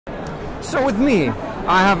So with me,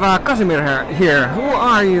 I have Kasimir here. Who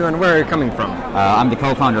are you and where are you coming from? I'm the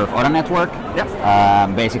co-founder of ODA Network.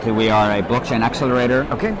 Yep. Basically, we are a blockchain accelerator.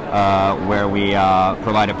 Okay. Where we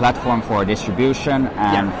provide a platform for distribution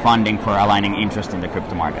and funding for aligning interest in the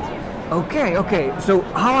crypto market. Okay. So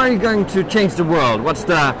how are you going to change the world? What's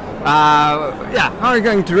the how are you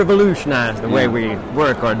going to revolutionize the way we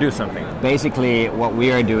work or do something? Basically, what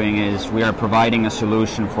we are doing is we are providing a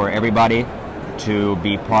solution for everybody to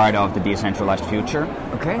be part of the decentralized future.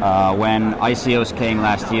 Okay. When ICOs came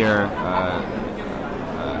last year,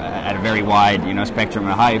 at a very wide, spectrum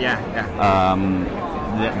of hype.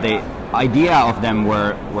 The idea of them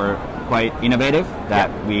were quite innovative. That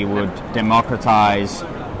we would democratize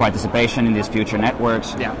participation in these future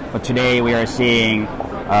networks. Yeah. But today we are seeing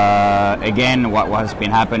again what has been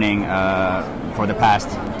happening for the past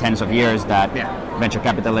tens of years, that venture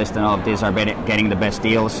capitalists and all of these are getting the best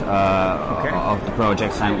deals of the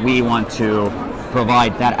projects, and we want to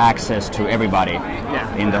provide that access to everybody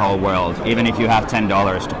in the whole world, even if you have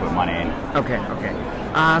 $10 to put money in. Okay.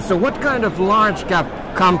 So what kind of large cap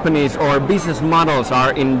companies or business models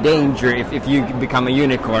are in danger if you become a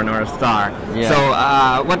unicorn or a star? Yeah.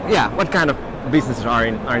 So what kind of businesses are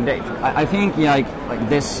in danger? I think like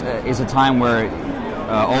this is a time where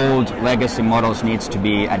old legacy models needs to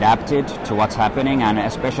be adapted to what's happening, and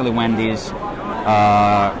especially when these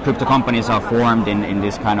crypto companies are formed in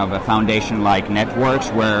this kind of a foundation-like networks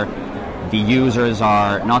where the users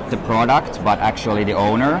are not the product but actually the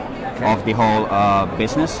owner of the whole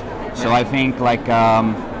business. So I think like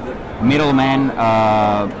middlemen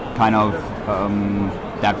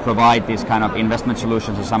that provide these kind of investment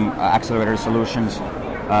solutions or some accelerator solutions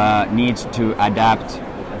needs to adapt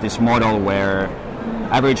this model where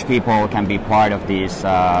average people can be part of these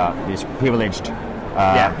privileged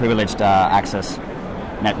access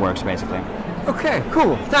networks, basically. Okay,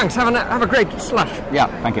 cool. Thanks. Have a great slush. Yeah,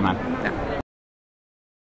 thank you, man. Yeah.